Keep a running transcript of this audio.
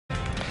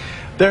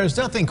There's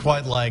nothing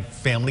quite like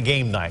family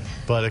game night,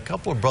 but a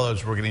couple of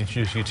brothers we're going to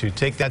introduce you to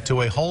take that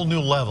to a whole new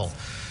level,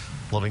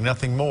 loving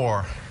nothing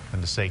more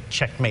than to say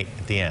checkmate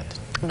at the end.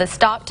 The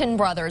Stockton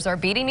brothers are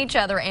beating each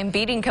other and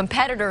beating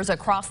competitors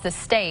across the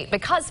state.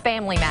 Because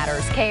family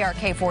matters,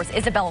 KRK4's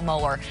Isabella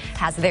Moeller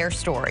has their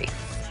story.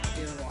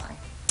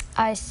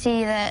 I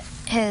see that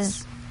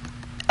his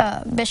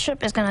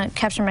bishop is going to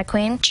capture my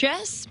queen.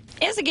 Chess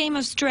is a game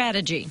of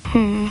strategy,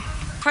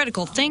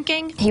 critical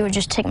thinking. He would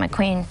just take my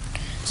queen,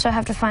 so I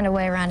have to find a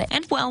way around it.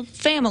 And, well,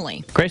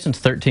 family. Grayson's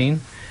 13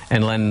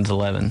 and Lennon's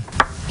 11.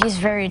 He's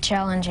very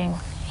challenging.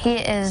 He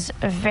is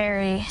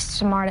very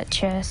smart at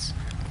chess.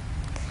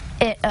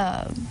 He's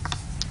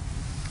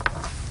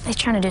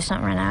trying to do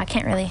something right now. I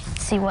can't really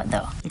see what,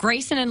 though.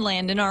 Grayson and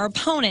Landon are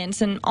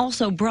opponents and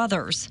also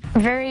brothers.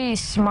 Very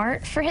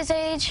smart for his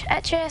age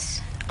at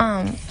chess.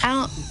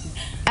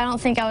 I don't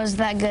think I was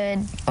that good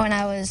when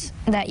I was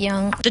that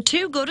young. The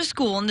two go to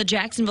school in the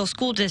Jacksonville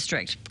School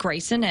District.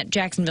 Grayson at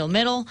Jacksonville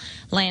Middle,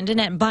 Landon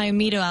at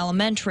Biomito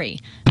Elementary.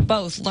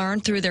 Both learn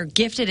through their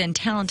gifted and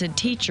talented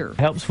teacher. It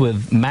helps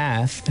with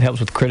math, it helps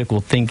with critical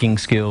thinking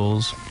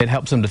skills. It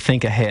helps them to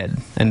think ahead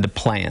and to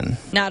plan.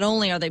 Not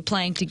only are they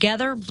playing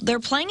together, they're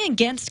playing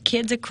against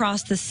kids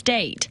across the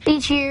state.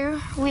 Each year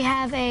we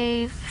have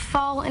a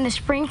fall and a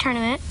spring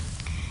tournament,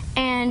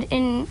 and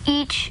in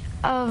each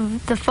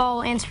of the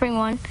fall and spring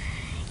one,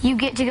 you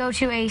get to go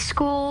to a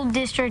school,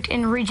 district,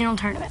 and regional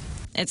tournament.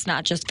 It's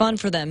not just fun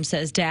for them,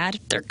 says Dad.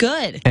 They're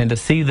good. And to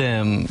see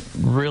them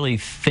really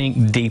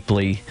think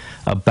deeply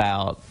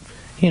about,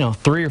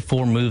 3 or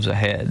 4 moves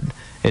ahead.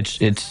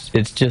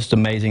 It's just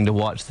amazing to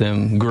watch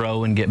them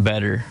grow and get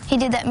better. He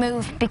did that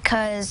move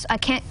because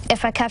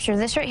if I capture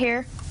this right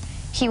here,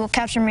 he will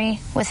capture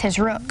me with his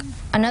rook.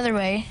 Another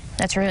way,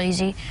 that's real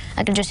easy,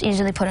 I could just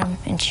easily put him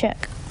in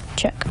check.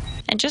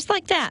 And just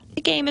like that,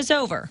 the game is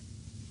over.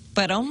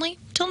 But only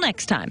till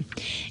next time.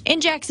 In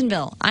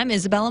Jacksonville, I'm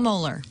Isabella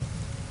Moeller.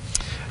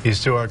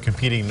 These two are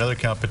competing in another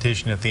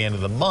competition at the end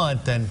of the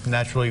month, and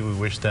naturally we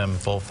wish them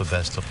both the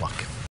best of luck.